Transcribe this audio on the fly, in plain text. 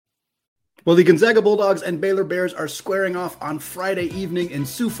Well, the Gonzaga Bulldogs and Baylor Bears are squaring off on Friday evening in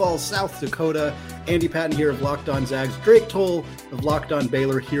Sioux Falls, South Dakota. Andy Patton here of Locked On Zags. Drake Toll of Locked On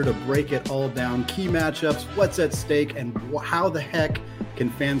Baylor here to break it all down. Key matchups, what's at stake, and how the heck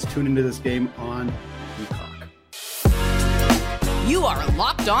can fans tune into this game on Peacock. You are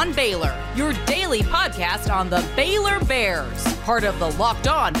Locked On Baylor, your daily podcast on the Baylor Bears, part of the Locked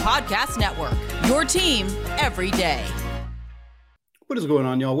On Podcast Network, your team every day. What is going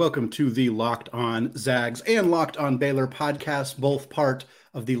on, y'all? Welcome to the Locked On Zags and Locked On Baylor podcast, both part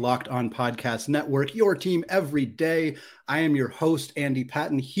of the Locked On Podcast Network, your team every day. I am your host, Andy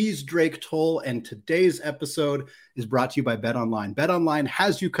Patton. He's Drake Toll, and today's episode is brought to you by BetOnline. BetOnline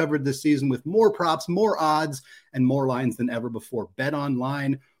has you covered this season with more props, more odds, and more lines than ever before.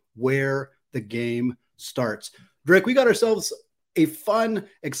 BetOnline, where the game starts. Drake, we got ourselves a fun,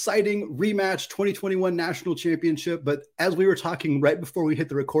 exciting rematch 2021 national championship. But as we were talking right before we hit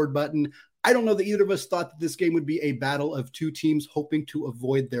the record button, I don't know that either of us thought that this game would be a battle of two teams hoping to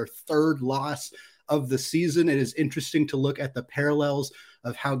avoid their third loss of the season. It is interesting to look at the parallels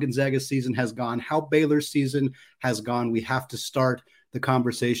of how Gonzaga's season has gone, how Baylor's season has gone. We have to start the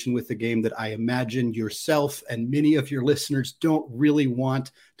conversation with the game that I imagine yourself and many of your listeners don't really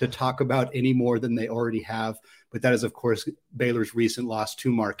want to talk about any more than they already have. But that is, of course, Baylor's recent loss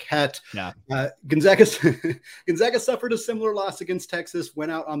to Marquette. Yeah. Gonzaga suffered a similar loss against Texas,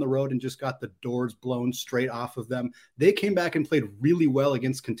 went out on the road and just got the doors blown straight off of them. They came back and played really well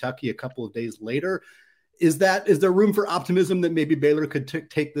against Kentucky a couple of days later. Is there room for optimism that maybe Baylor could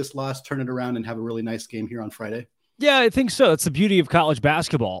take this loss, turn it around, and have a really nice game here on Friday? Yeah, I think so. That's the beauty of college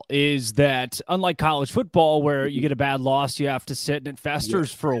basketball, is that unlike college football, where you get a bad loss, you have to sit and it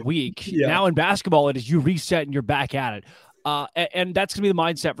festers for a week. Yeah. Now in basketball, it is you reset and you're back at it. And that's going to be the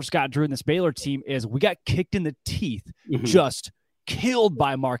mindset for Scott Drew and this Baylor team is we got kicked in the teeth, just killed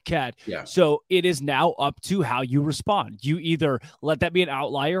by Marquette. Yeah. So it is now up to how you respond. You either let that be an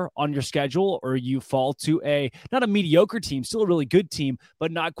outlier on your schedule or you fall to not a mediocre team, still a really good team,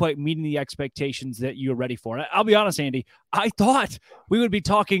 but not quite meeting the expectations that you're ready for. And I'll be honest, Andy, I thought we would be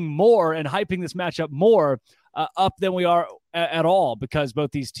talking more and hyping this matchup more up than we are at all, because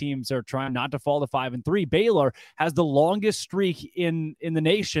both these teams are trying not to fall to 5-3. Baylor has the longest streak in the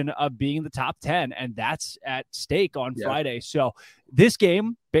nation of being in the top 10, and that's at stake on Friday. So this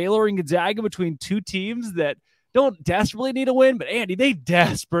game, Baylor and Gonzaga, between two teams that don't desperately need a win, but Andy, they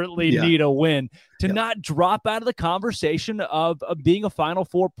desperately need a win to not drop out of the conversation of being a Final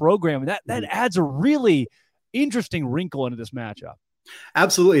Four program. And that adds a really interesting wrinkle into this matchup.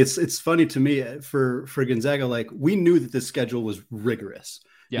 Absolutely. It's funny to me for Gonzaga, like we knew that this schedule was rigorous.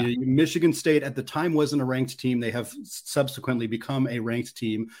 Yeah. Michigan State at the time wasn't a ranked team. They have subsequently become a ranked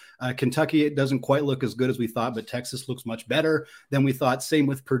team. Kentucky, it doesn't quite look as good as we thought, but Texas looks much better than we thought. Same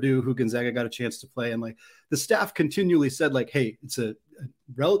with Purdue, who Gonzaga got a chance to play. And like the staff continually said, like, hey, it's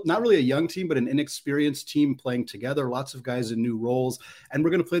not really a young team, but an inexperienced team playing together, lots of guys in new roles. And we're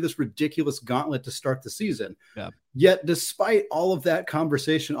going to play this ridiculous gauntlet to start the season. Yeah. Yet, despite all of that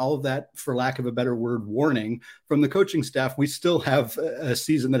conversation, all of that, for lack of a better word, warning from the coaching staff, we still have a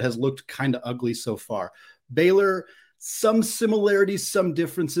season that has looked kind of ugly so far. Baylor, some similarities, some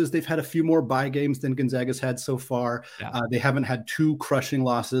differences. They've had a few more bye games than Gonzaga's had so far. Yeah. They haven't had two crushing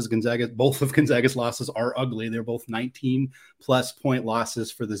losses. Both of Gonzaga's losses are ugly. They're both 19-plus point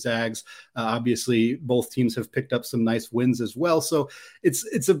losses for the Zags. Obviously, both teams have picked up some nice wins as well. So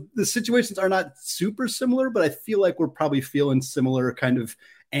the situations are not super similar, but I feel like we're probably feeling similar kind of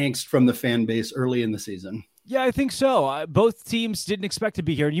angst from the fan base early in the season. Yeah, I think so. Both teams didn't expect to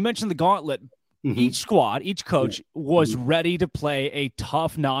be here. And you mentioned the gauntlet. Each squad, each coach was ready to play a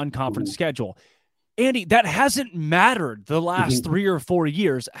tough non-conference schedule. Andy, that hasn't mattered the last 3 or 4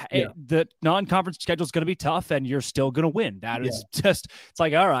 years. The non-conference schedule is going to be tough and you're still going to win. That is just, it's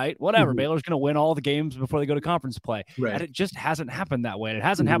like, all right, whatever. Baylor's going to win all the games before they go to conference play. Right. And it just hasn't happened that way. And it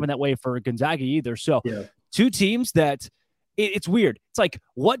hasn't happened that way for Gonzaga either. So two teams that it's weird. It's like,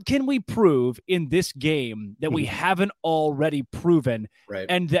 what can we prove in this game that we haven't already proven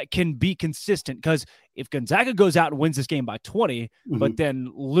and that can be consistent? Because if Gonzaga goes out and wins this game by 20, but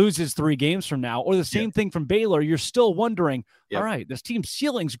then loses 3 games from now, or the same thing from Baylor, you're still wondering, all right, this team's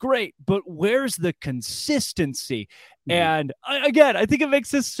ceiling's great, but where's the consistency? And again, I think it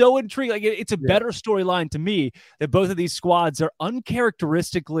makes this so intriguing. Like it's a better storyline to me that both of these squads are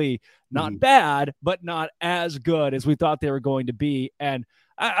uncharacteristically not bad, but not as good as we thought they were going to be. And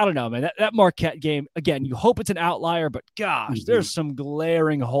I don't know, man. That Marquette game, again, you hope it's an outlier, but gosh, there's some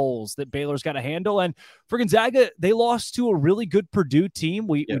glaring holes that Baylor's got to handle. And for Gonzaga, they lost to a really good Purdue team.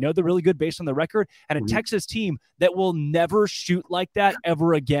 We know they're really good based on the record, and a Texas team that will never shoot like that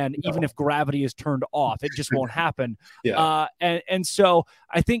ever again, even if gravity is turned off. It just won't happen. And so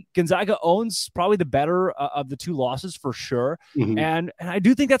I think Gonzaga owns probably the better of the two losses for sure. And I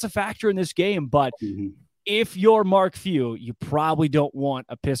do think that's a factor in this game, but if you're Mark Few, you probably don't want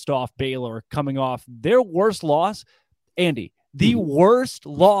a pissed off Baylor coming off their worst loss. Andy, the worst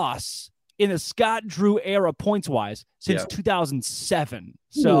loss in the Scott Drew era points wise since 2007.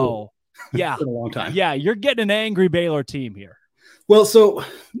 So yeah, it's been a long time. Yeah, you're getting an angry Baylor team here. Well, so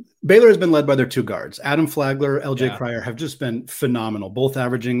Baylor has been led by their two guards. Adam Flagler, LJ Cryer have just been phenomenal, both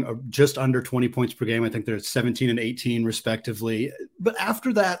averaging just under 20 points per game. I think they're 17 and 18 respectively. But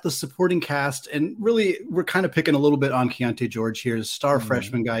after that, the supporting cast, and really we're kind of picking a little bit on Keontae George here. Star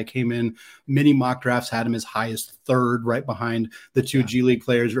freshman guy came in, many mock drafts had him as high as third, right behind the two G League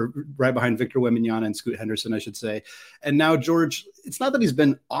players, or right behind Victor Wembanyama and Scoot Henderson, I should say. And now George, it's not that he's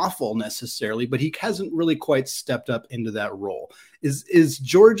been awful necessarily, but he hasn't really quite stepped up into that role. Is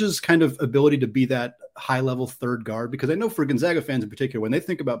George's kind of ability to be that high-level third guard? Because I know for Gonzaga fans in particular, when they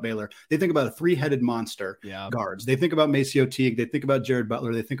think about Baylor, they think about a three-headed monster guards. They think about Maceo Teague. They think about Jared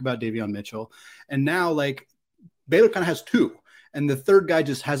Butler. They think about Davion Mitchell. And now, like, Baylor kind of has two, and the third guy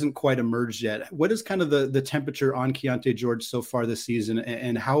just hasn't quite emerged yet. What is kind of the temperature on Keontae George so far this season,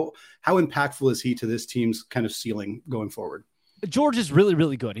 and how impactful is he to this team's kind of ceiling going forward? George is really,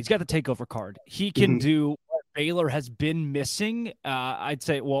 really good. He's got the takeover card. He can do what Baylor has been missing. I'd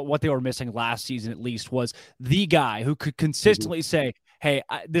say, well, what they were missing last season at least was the guy who could consistently say, hey,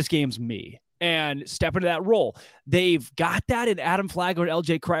 this game's me, and step into that role. They've got that in Adam Flagler and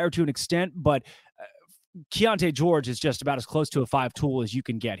LJ Cryer to an extent, but Keontae George is just about as close to a five tool as you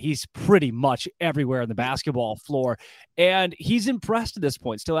can get. He's pretty much everywhere on the basketball floor, and he's impressed at this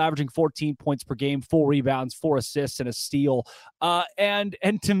point, still averaging 14 points per game, 4 rebounds, 4 assists, and a steal. And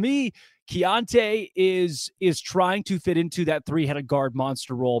to me, Keontae is trying to fit into that three-headed guard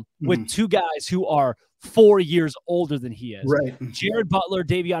monster role with two guys who are 4 years older than he is. Right. Jared Butler,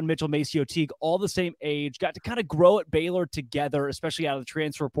 Davion Mitchell, Maceo Teague, all the same age, got to kind of grow at Baylor together, especially out of the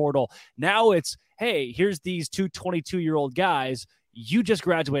transfer portal. Now it's, hey, here's these two 22-year-old guys. You just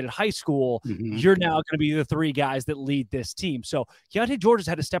graduated high school. You're now going to be the three guys that lead this team. So Keontae George has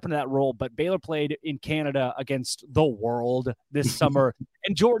had to step into that role, but Baylor played in Canada against the world this summer,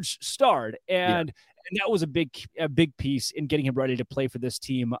 and George starred. And that was a big piece in getting him ready to play for this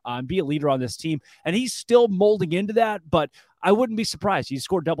team and be a leader on this team. And he's still molding into that, but I wouldn't be surprised. He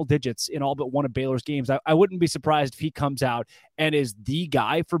scored double digits in all but one of Baylor's games. I wouldn't be surprised if he comes out and is the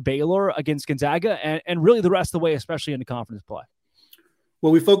guy for Baylor against Gonzaga and really the rest of the way, especially in the conference play.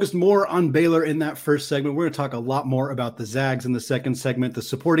 Well, we focused more on Baylor in that first segment. We're going to talk a lot more about the Zags in the second segment, the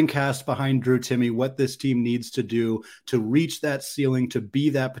supporting cast behind Drew Timme, what this team needs to do to reach that ceiling, to be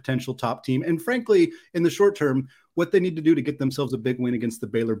that potential top team, and frankly, in the short term, what they need to do to get themselves a big win against the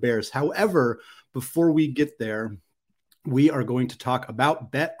Baylor Bears. However, before we get there, we are going to talk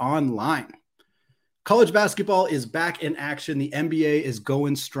about BetOnline. College basketball is back in action. The NBA is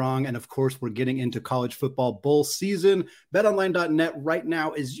going strong. And of course, we're getting into college football bowl season. BetOnline.net right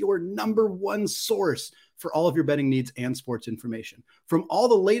now is your number one source for all of your betting needs and sports information. From all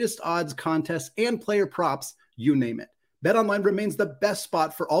the latest odds, contests, and player props, you name it. BetOnline remains the best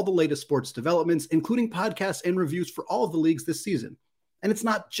spot for all the latest sports developments, including podcasts and reviews for all of the leagues this season. And it's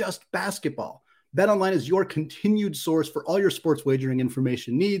not just basketball. BetOnline is your continued source for all your sports wagering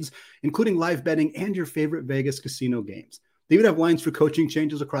information needs, including live betting and your favorite Vegas casino games. They even have lines for coaching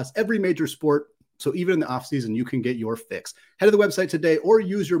changes across every major sport, so even in the offseason, you can get your fix. Head to the website today or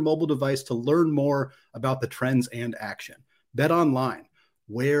use your mobile device to learn more about the trends and action. BetOnline,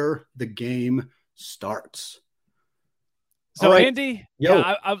 where the game starts. So, right. Andy,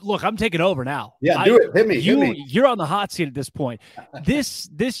 look, I'm taking over now. Yeah, do it. Hit me. You're on the hot seat at this point. This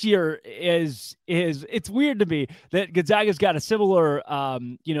year is it's weird to me that Gonzaga's got a similar,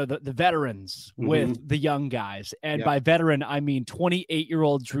 the veterans with the young guys. And by veteran, I mean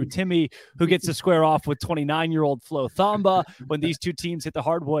 28-year-old Drew Timme, who gets to square off with 29-year-old Flo Thamba when these two teams hit the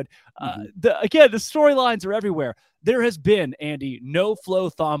hardwood. The storylines are everywhere. There has been, Andy, no Flo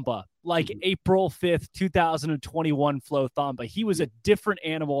Thamba like April 5th, 2021 Flo Thamba. He was a different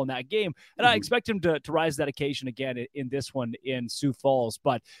animal in that game, and I expect him to rise to that occasion again in this one in Sioux Falls.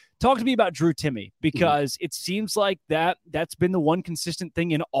 But talk to me about Drew Timme, because it seems like that's been the one consistent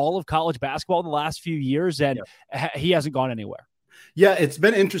thing in all of college basketball the last few years, and he hasn't gone anywhere. Yeah, it's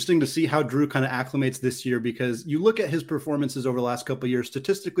been interesting to see how Drew kind of acclimates this year, because you look at his performances over the last couple of years,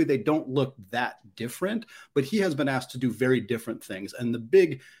 statistically, they don't look that different, but he has been asked to do very different things. And the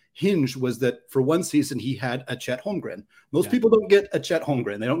big hinge was that for one season, he had a Chet Holmgren. Most people don't get a Chet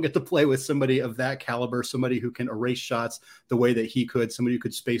Holmgren. They don't get to play with somebody of that caliber, somebody who can erase shots the way that he could, somebody who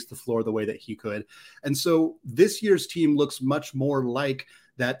could space the floor the way that he could. And so this year's team looks much more like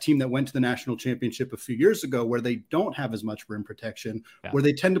that team that went to the national championship a few years ago, where they don't have as much rim protection, where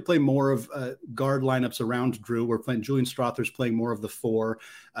they tend to play more of guard lineups around Drew. We're playing Julian Strother's playing more of the four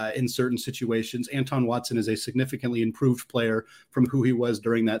in certain situations. Anton Watson is a significantly improved player from who he was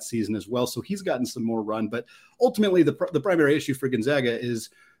during that season as well. So he's gotten some more run. But ultimately, the primary issue for Gonzaga is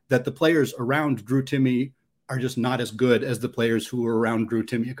that the players around Drew Timme are just not as good as the players who were around Drew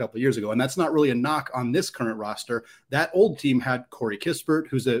Timme a couple of years ago. And that's not really a knock on this current roster. That old team had Corey Kispert,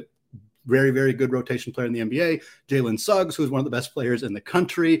 who's a very, very good rotation player in the NBA, Jalen Suggs, who's one of the best players in the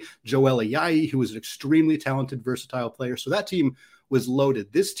country, Joel Ayayi, who was an extremely talented, versatile player. So that team was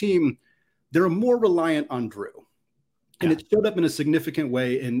loaded. This team, they're more reliant on Drew. And it showed up in a significant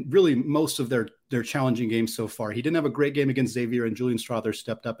way in really most of their challenging games so far. He didn't have a great game against Xavier, and Julian Strother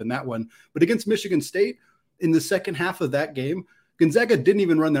stepped up in that one. But against Michigan State, in the second half of that game, Gonzaga didn't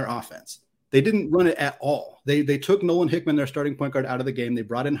even run their offense. They didn't run it at all. They took Nolan Hickman, their starting point guard, out of the game. They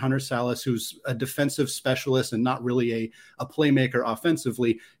brought in Hunter Salas, who's a defensive specialist and not really a playmaker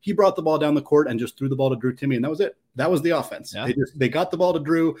offensively. He brought the ball down the court and just threw the ball to Drew Timme, and that was it. That was the offense. Yeah. They got the ball to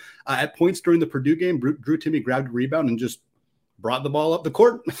Drew. At points during the Purdue game, Drew Timme grabbed a rebound and just brought the ball up the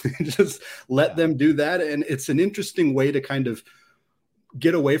court. Just let them do that. And it's an interesting way to kind of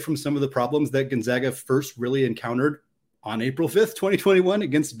get away from some of the problems that Gonzaga first really encountered on April 5th, 2021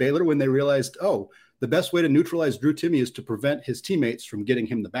 against Baylor, when they realized, the best way to neutralize Drew Timme is to prevent his teammates from getting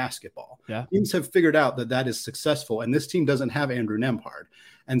him the basketball. Yeah. Teams have figured out that is successful, and this team doesn't have Andrew Nembhard.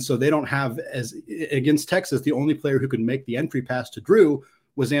 And so they don't have, as against Texas, the only player who could make the entry pass to Drew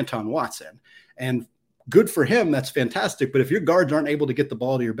was Anton Watson. And good for him. That's fantastic. But if your guards aren't able to get the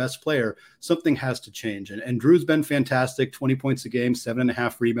ball to your best player, something has to change. And Drew's been fantastic, 20 points a game,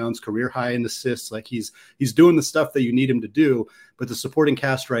 7.5 rebounds, career high in assists. Like he's doing the stuff that you need him to do. But the supporting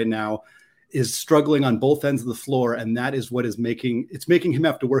cast right now is struggling on both ends of the floor. And that is what is making him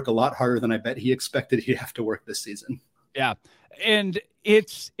have to work a lot harder than I bet he expected he'd have to work this season. Yeah. And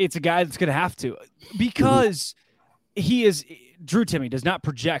it's a guy that's going to have to, because Drew Timme does not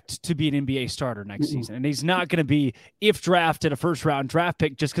project to be an NBA starter next season. And he's not going to be, if drafted, a first-round draft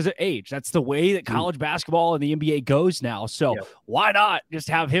pick just because of age. That's the way that college basketball and the NBA goes now. So why not just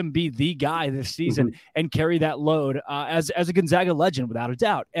have him be the guy this season and carry that load as a Gonzaga legend, without a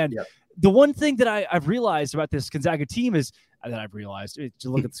doubt. And the one thing that I've realized about this Gonzaga team is to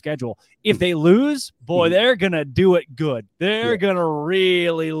look at the schedule. If they lose, boy, they're going to do it good. They're going to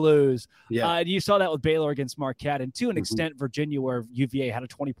really lose. You saw that with Baylor against Marquette, and to an extent, Virginia, where UVA had a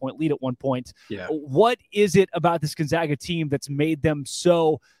 20-point lead at one point. What is it about this Gonzaga team that's made them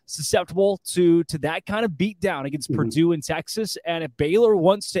so susceptible to that kind of beatdown against Purdue and Texas? And if Baylor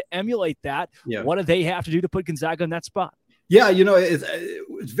wants to emulate that, what do they have to do to put Gonzaga in that spot? Yeah,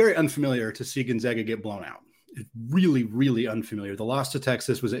 it's very unfamiliar to see Gonzaga get blown out. It's really, really unfamiliar. The loss to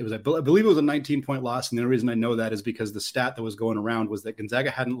Texas I believe it was a 19-point loss. And the only reason I know that is because the stat that was going around was that Gonzaga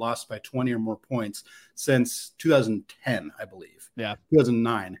hadn't lost by 20 or more points since 2010, I believe.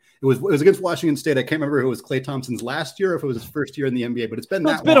 2009. It was against Washington State. I can't remember if it was Klay Thompson's last year or if it was his first year in the NBA, but it's been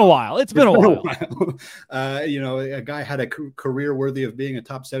a while. It's been a while. A guy had a career worthy of being a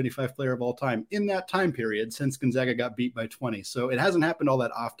top 75 player of all time in that time period since Gonzaga got beat by 20. So it hasn't happened all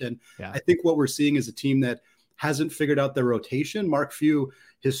that often. I think what we're seeing is a team that hasn't figured out their rotation. Mark Few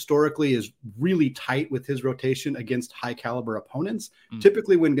historically is really tight with his rotation against high caliber opponents.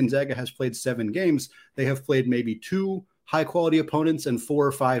 Typically when Gonzaga has played 7 games, they have played maybe 2 high quality opponents and 4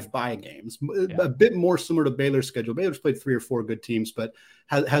 or 5 bye games, a bit more similar to Baylor's schedule. Baylor's played 3 or 4 good teams, but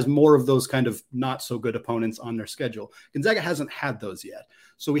has more of those kind of not so good opponents on their schedule. Gonzaga hasn't had those yet.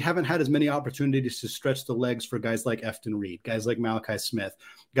 So we haven't had as many opportunities to stretch the legs for guys like Efton Reed, guys like Malachi Smith,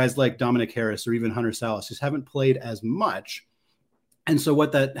 guys like Dominic Harris, or even Hunter Salas, just haven't played as much. And so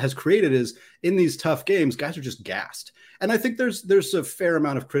what that has created is in these tough games, guys are just gassed. And I think there's a fair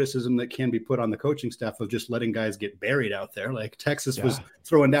amount of criticism that can be put on the coaching staff of just letting guys get buried out there. Like Texas was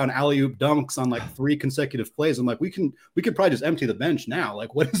throwing down alley-oop dunks on like 3 consecutive plays. I'm like, we could probably just empty the bench now.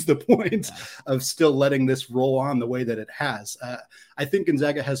 Like, what is the point of still letting this roll on the way that it has? I think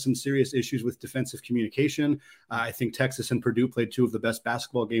Gonzaga has some serious issues with defensive communication. I think Texas and Purdue played 2 of the best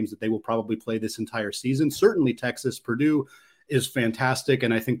basketball games that they will probably play this entire season. Certainly Texas, Purdue is fantastic,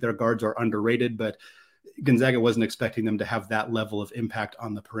 and I think their guards are underrated, but Gonzaga wasn't expecting them to have that level of impact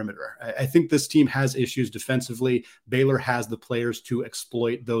on the perimeter. I think this team has issues defensively. Baylor has the players to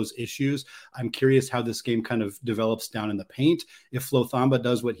exploit those issues. I'm curious how this game kind of develops down in the paint. If Flo Thamba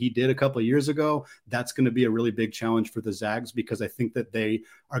does what he did a couple of years ago, that's going to be a really big challenge for the Zags, because I think that they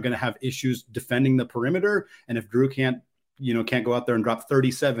are going to have issues defending the perimeter. And if Drew can't go out there and drop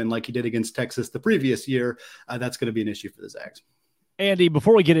 37 like he did against Texas the previous year, that's going to be an issue for the Zags. Andy,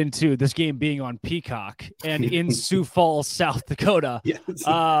 before we get into this game being on Peacock and in Sioux Falls, South Dakota, yes.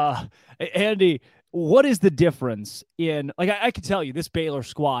 Andy, what is the difference in, like, I can tell you this Baylor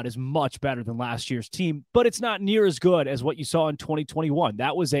squad is much better than last year's team, but it's not near as good as what you saw in 2021.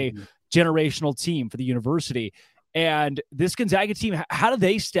 That was a generational team for the university. And this Gonzaga team, how do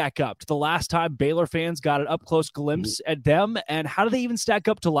they stack up to the last time Baylor fans got an up-close glimpse at them? And how do they even stack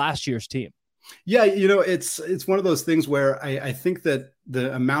up to last year's team? Yeah, it's one of those things where I think that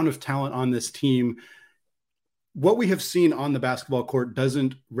the amount of talent on this team, what we have seen on the basketball court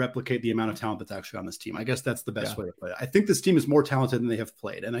doesn't replicate the amount of talent that's actually on this team. I guess that's the best way to put it. I think this team is more talented than they have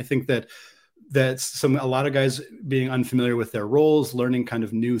played. And I think that that's a lot of guys being unfamiliar with their roles, learning kind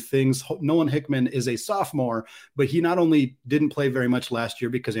of new things. Nolan Hickman is a sophomore, but he not only didn't play very much last year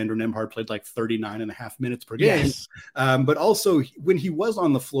because Andrew Nembhard played like 39.5 minutes per game, but also when he was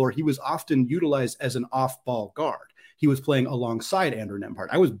on the floor, he was often utilized as an off-ball guard. He was playing alongside Andrew Nembhard.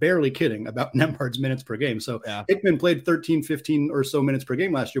 I was barely kidding about Nembhard's minutes per game. So Hickman played 13, 15 or so minutes per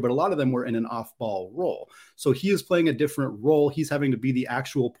game last year, but a lot of them were in an off-ball role. So he is playing a different role. He's having to be the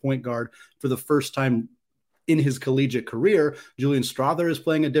actual point guard for the first time in his collegiate career. Julian Strother is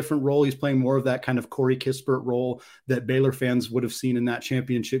playing a different role. He's playing more of that kind of Corey Kispert role that Baylor fans would have seen in that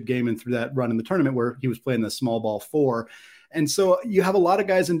championship game and through that run in the tournament where he was playing the small ball 4. And so you have a lot of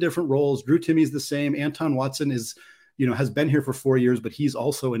guys in different roles. Drew Timmy's the same. Anton Watson is, has been here for 4 years, but he's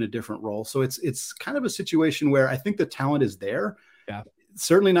also in a different role. So it's kind of a situation where I think the talent is there. Yeah.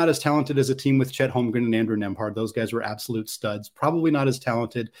 Certainly not as talented as a team with Chet Holmgren and Andrew Nembhard. Those guys were absolute studs. Probably not as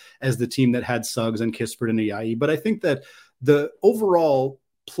talented as the team that had Suggs and Kispert and Ayayi. But I think that the overall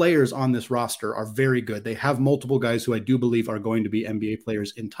players on this roster are very good. They have multiple guys who I do believe are going to be NBA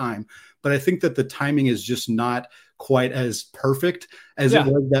players in time. But I think that the timing is just not quite as perfect as it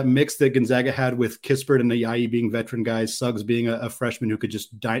was that mix that Gonzaga had with Kispert and Ayayi being veteran guys, Suggs being a freshman who could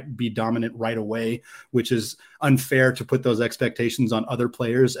just be dominant right away, which is unfair to put those expectations on other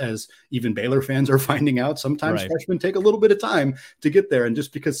players, as even Baylor fans are finding out. Sometimes freshmen take a little bit of time to get there. And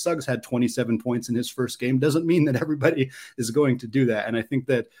just because Suggs had 27 points in his first game doesn't mean that everybody is going to do that. And I think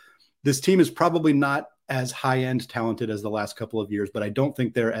that this team is probably not as high-end talented as the last couple of years, but I don't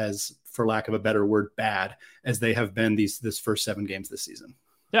think they're as, for lack of a better word, bad as they have been this first 7 games this season.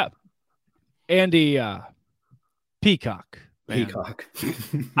 Yeah. Andy, Peacock.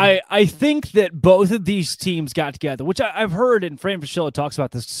 I think that both of these teams got together, which I've heard, and Fran Fraschilla talks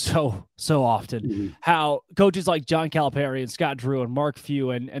about this so often, how coaches like John Calipari and Scott Drew and Mark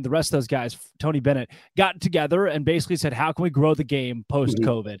Few and the rest of those guys, Tony Bennett, got together and basically said, how can we grow the game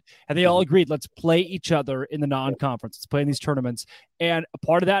post-COVID? And they all agreed, let's play each other in the non-conference. Let's play in these tournaments. And a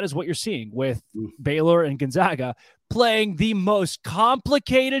part of that is what you're seeing with Baylor and Gonzaga playing the most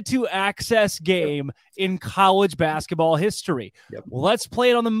complicated to access game in college basketball history. Well, let's play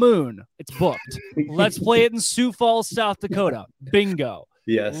it on the moon. It's booked. Let's play it in Sioux Falls, South Dakota. Bingo.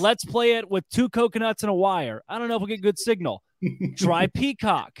 Yes. Let's play it with 2 coconuts and a wire. I don't know if we'll get good signal. Try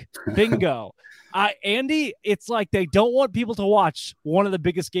Peacock. Bingo. Andy, it's like they don't want people to watch one of the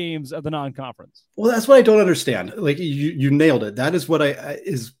biggest games of the non-conference. Well, that's what I don't understand. Like you nailed it. That is what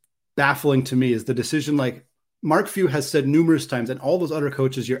is baffling to me, is the decision. Like Mark Few has said numerous times, and all those other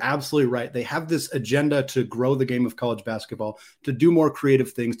coaches, you're absolutely right. They have this agenda to grow the game of college basketball, to do more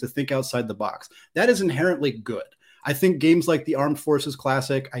creative things, to think outside the box. That is inherently good. I think games like the Armed Forces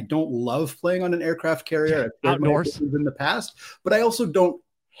Classic, I don't love playing on an aircraft carrier. I've outdoors in the past, but I also don't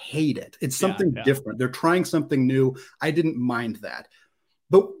hate it. It's something different. They're trying something new. I didn't mind that.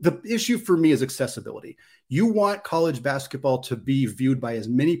 But the issue for me is accessibility. You want college basketball to be viewed by as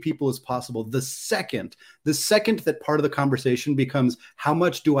many people as possible. The second that part of the conversation becomes, how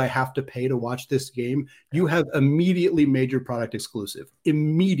much do I have to pay to watch this game? You have immediately made your product exclusive.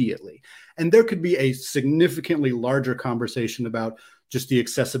 Immediately. And there could be a significantly larger conversation about just the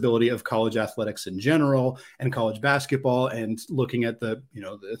accessibility of college athletics in general and college basketball, and looking at the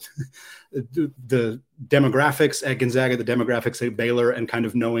demographics at Gonzaga, the demographics at Baylor, and kind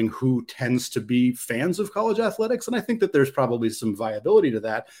of knowing who tends to be fans of college athletics. And I think that there's probably some viability to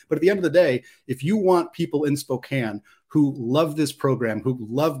that. But at the end of the day, if you want people in Spokane who love this program, who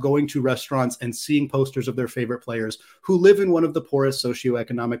love going to restaurants and seeing posters of their favorite players, who live in one of the poorest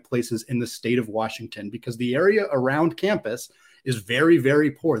socioeconomic places in the state of Washington, because the area around campus is very,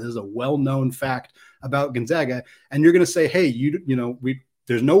 very poor. This is a well-known fact about Gonzaga. And you're going to say, hey,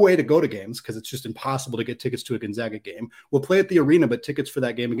 there's no way to go to games because it's just impossible to get tickets to a Gonzaga game. We'll play at the arena, but tickets for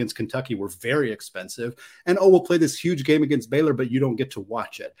that game against Kentucky were very expensive. And, we'll play this huge game against Baylor, but you don't get to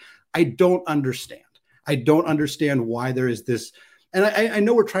watch it. I don't understand. I don't understand why there is this. And I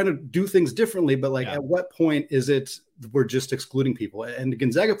know we're trying to do things differently, but at what point is it we're just excluding people? And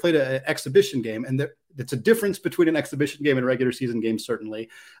Gonzaga played an exhibition game, and it's a difference between an exhibition game and a regular season game, certainly,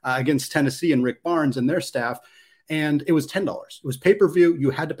 against Tennessee and Rick Barnes and their staff. And it was $10. It was pay-per-view. You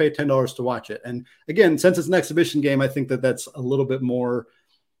had to pay $10 to watch it. And again, since it's an exhibition game, I think that's a little bit more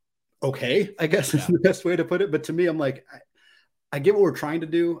okay, I guess is the best way to put it. But to me, I'm like, I get what we're trying to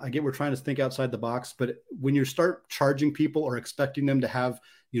do. I get we're trying to think outside the box. But when you start charging people or expecting them to have,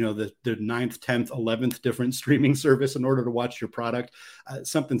 the 9th, 10th, 11th different streaming service in order to watch your product,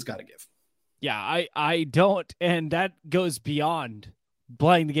 something's got to give. Yeah, I don't. And that goes beyond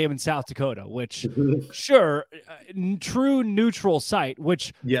playing the game in South Dakota, which sure, true neutral site,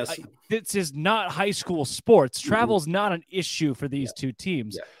 which yes, this is not high school sports. Travel's not an issue for these two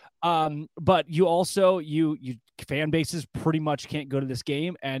teams. But you also, you fan bases pretty much can't go to this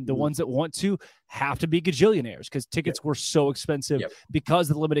game. And the ones that want to have to be gajillionaires because tickets were so expensive because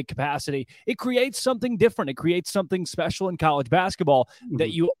of the limited capacity. It creates something different. It creates something special in college basketball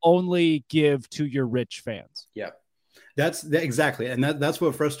that you only give to your rich fans. Yeah, that's exactly. And that's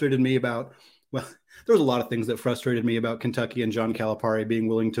what frustrated me about, well, there's a lot of things that frustrated me about Kentucky and John Calipari being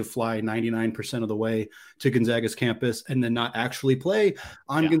willing to fly 99% of the way to Gonzaga's campus and then not actually play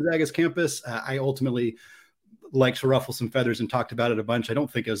on Gonzaga's campus. I ultimately like to ruffle some feathers and talked about it a bunch. I don't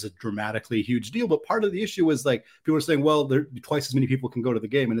think it was a dramatically huge deal, but part of the issue was people were saying, well, there twice as many people can go to the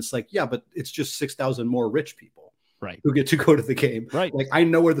game. And it's yeah, but it's just 6,000 more rich people. Right. Who get to go to the game. Right. I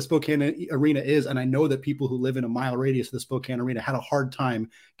know where the Spokane Arena is, and I know that people who live in a mile radius of the Spokane Arena had a hard time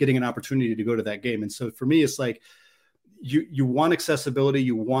getting an opportunity to go to that game. And so for me, it's you want accessibility.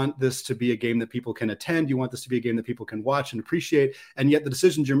 You want this to be a game that people can attend. You want this to be a game that people can watch and appreciate. And yet the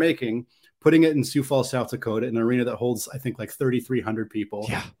decisions you're making, putting it in Sioux Falls, South Dakota, in an arena that holds, I think, 3,300 people,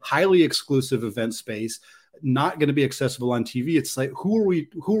 highly exclusive event space, not going to be accessible on TV. It's who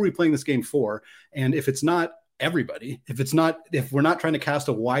are we playing this game for? And if it's not everybody, if we're not trying to cast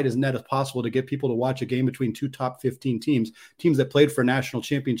a wide as net as possible to get people to watch a game between two top 15 teams that played for a national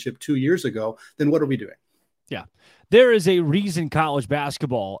championship 2 years ago, then what are we doing? Yeah. There is a reason college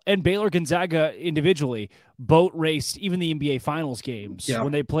basketball and Baylor Gonzaga individually boat raced even the NBA Finals games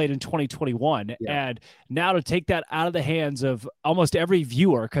when they played in 2021. And now to take that out of the hands of almost every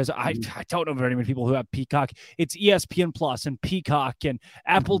viewer, because I don't know very many people who have Peacock. It's ESPN Plus and Peacock and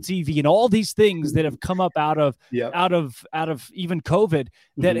Apple TV and all these things that have come up out of even COVID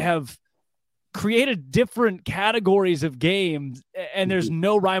that have created different categories of games, and there's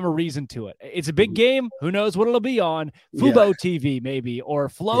no rhyme or reason to it. It's a big game. Who knows what it'll be on? Fubo TV maybe, or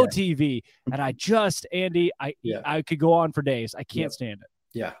Flow TV. And Andy, I could go on for days. I can't stand it.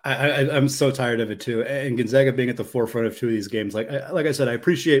 Yeah, I'm so tired of it too. And Gonzaga being at the forefront of two of these games, like I said, I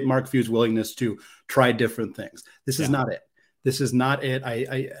appreciate Mark Few's willingness to try different things. This is not it. This is not it.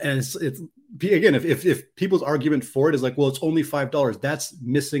 And it's again, if people's argument for it is well, it's only $5, that's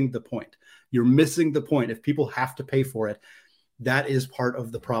missing the point. You're missing the point. If people have to pay for it, that is part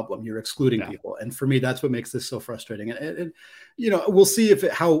of the problem. You're excluding people. And for me, that's what makes this so frustrating. And we'll see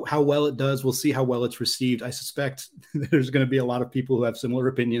how well it does. We'll see how well it's received. I suspect there's going to be a lot of people who have similar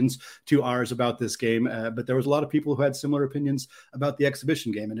opinions to ours about this game. But there was a lot of people who had similar opinions about the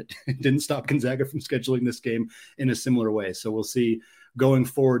exhibition game, and it didn't stop Gonzaga from scheduling this game in a similar way. So we'll see going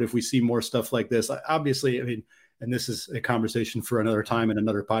forward if we see more stuff like this. Obviously, and this is a conversation for another time and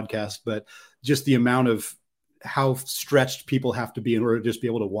another podcast, but just the amount of how stretched people have to be in order to just be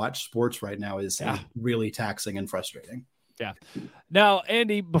able to watch sports right now is really taxing and frustrating. Yeah. Now,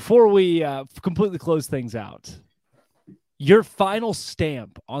 Andy, before we completely close things out, your final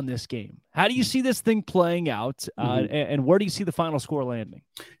stamp on this game. How do you see this thing playing out, and where do you see the final score landing?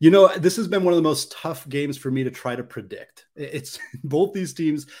 This has been one of the most tough games for me to try to predict. It's both these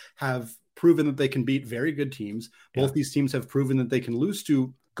teams have proven that they can beat very good teams. Both these teams have proven that they can lose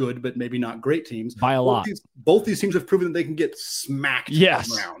to good, but maybe not great teams by a lot. Both these teams have proven that they can get smacked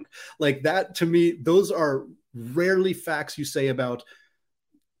around. Like that, to me, those are rarely facts you say about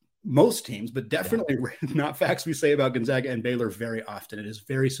most teams, but definitely not facts we say about Gonzaga and Baylor very often. It is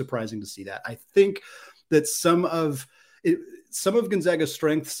very surprising to see that. I think that some of Gonzaga's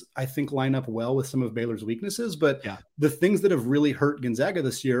strengths, I think, line up well with some of Baylor's weaknesses. But the things that have really hurt Gonzaga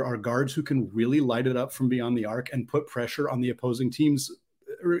this year are guards who can really light it up from beyond the arc and put pressure on the opposing teams,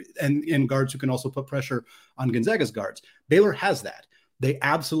 and guards who can also put pressure on Gonzaga's guards. Baylor has that. They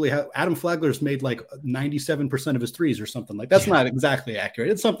absolutely have. Adam Flagler's made like 97% of his threes or something like that's not exactly accurate.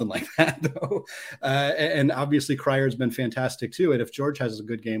 It's something like that, though. And obviously Cryer's been fantastic too. And if George has a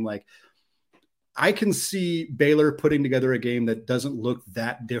good game, like, I can see Baylor putting together a game that doesn't look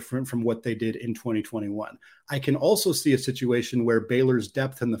that different from what they did in 2021. I can also see a situation where Baylor's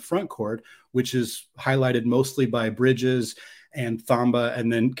depth in the front court, which is highlighted mostly by Bridges and Thamba, and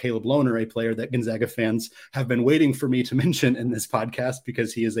then Caleb Lohner, a player that Gonzaga fans have been waiting for me to mention in this podcast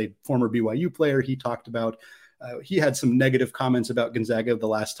because he is a former BYU player. He talked about he had some negative comments about Gonzaga the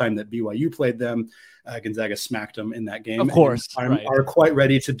last time that BYU played them. Gonzaga smacked them in that game. Of course. Are quite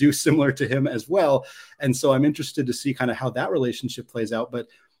ready to do similar to him as well. And so I'm interested to see kind of how that relationship plays out. But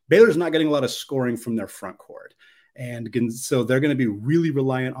Baylor's not getting a lot of scoring from their front court. And so they're going to be really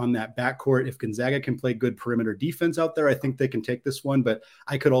reliant on that backcourt. If Gonzaga can play good perimeter defense out there, I think they can take this one. But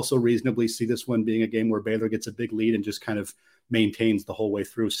I could also reasonably see this one being a game where Baylor gets a big lead and just kind of maintains the whole way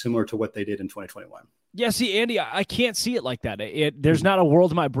through, similar to what they did in 2021. Yeah, see, Andy, I can't see it like that. There's not a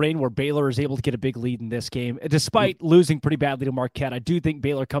world in my brain where Baylor is able to get a big lead in this game, despite losing pretty badly to Marquette. I do think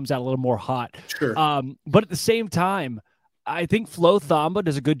Baylor comes out a little more hot. Sure. But at the same time, I think Flo Thamba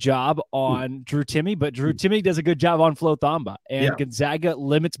does a good job on Drew Timme, but Drew Timme does a good job on Flo Thamba, and Gonzaga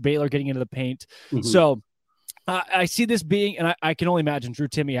limits Baylor getting into the paint. So I see this being, and I can only imagine Drew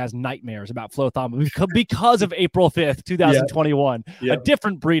Timme has nightmares about Flo Thamba because of April 5th, 2021, a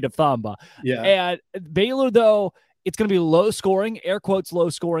different breed of Thamba. And Baylor, though, it's going to be low scoring, air quotes,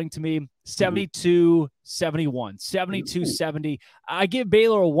 low scoring to me, 72-71, 72-70. I give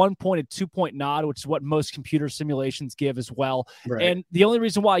Baylor a 1 point and 2 point nod, which is what most computer simulations give as well. And the only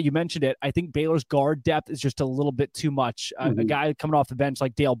reason why you mentioned it, I think Baylor's guard depth is just a little bit too much. A guy coming off the bench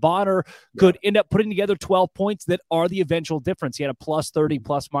like Dale Bonner could end up putting together 12 points that are the eventual difference. He had a plus 30,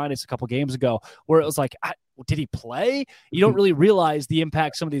 plus minus a couple games ago where it was like, did he play? You don't really realize the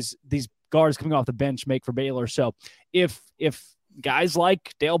impact some of these guards coming off the bench make for Baylor. So if guys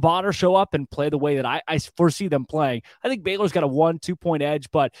like Dale Bonner show up and play the way that I foresee them playing, I think Baylor's got a 1-2 point edge,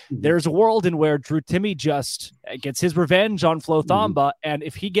 but there's a world in where Drew Timme just gets his revenge on Flo Thamba. And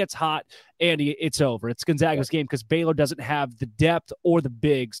if he gets hot, Andy, it's over. It's Gonzaga's game because Baylor doesn't have the depth or the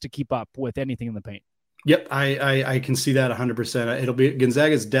bigs to keep up with anything in the paint. Yep, I can see that 100%. It'll be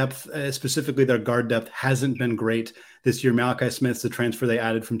Gonzaga's depth, specifically their guard depth, hasn't been great this year. Malachi Smith's the transfer they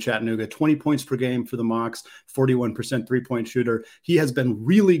added from Chattanooga, 20 points per game for the Mocs, 41% three-point shooter. He has been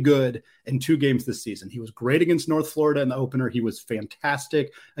really good in 2 games this season. He was great against North Florida in the opener. He was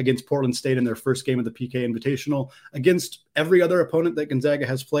fantastic against Portland State in their first game of the PK Invitational. Against every other opponent that Gonzaga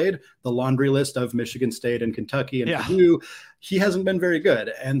has played, the laundry list of Michigan State and Kentucky and Purdue, he hasn't been very good.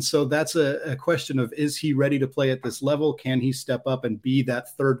 And so that's a question of, is he ready to play at this level? Can he step up and be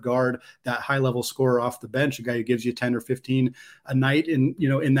that third guard, that high-level scorer off the bench, a guy who gives you 10 or 15 a night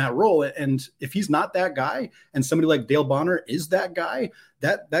in that role? And if he's not that guy and somebody like Dale Bonner is that guy,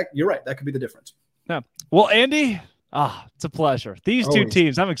 that you're right, that could be the difference. Yeah. Well, Andy, it's a pleasure. These two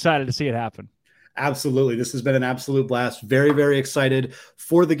teams, I'm excited to see it happen. Absolutely. This has been an absolute blast. Very, very excited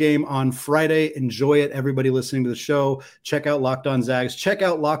for the game on Friday. Enjoy it. Everybody listening to the show, check out Locked On Zags. Check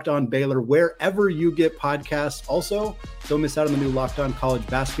out Locked On Baylor wherever you get podcasts. Also, don't miss out on the new Locked On College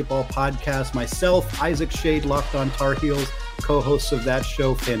Basketball podcast. Myself, Isaac Shade, Locked On Tar Heels, co-hosts of that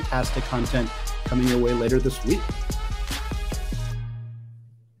show. Fantastic content coming your way later this week.